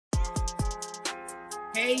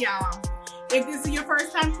Hey y'all, if this is your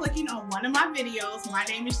first time clicking on one of my videos, my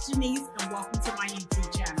name is Janiece and welcome to my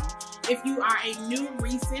YouTube channel. If you are a new,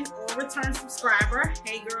 recent, or return subscriber,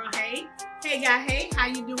 hey girl, hey. Hey guy, hey, how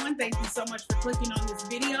you doing? Thank you so much for clicking on this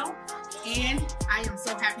video and I am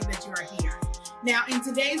so happy that you are here. Now in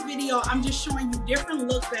today's video, I'm just showing you different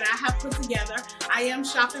looks that I have put together. I am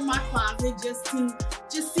shopping my closet just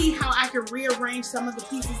to see how I can rearrange some of the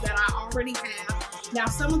pieces that I already have. Now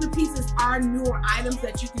some of the pieces are newer items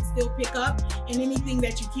that you can still pick up, and anything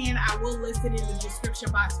that you can, I will list it in the description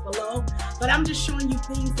box below. But I'm just showing you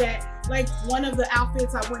things that, like one of the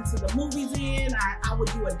outfits I went to the movies in, I would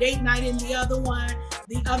do a date night in the other one.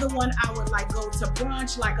 The other one I would like go to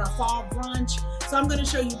brunch, like a fall brunch. So I'm gonna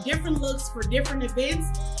show you different looks for different events.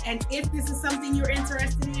 And if this is something you're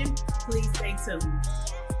interested in, please stay tuned.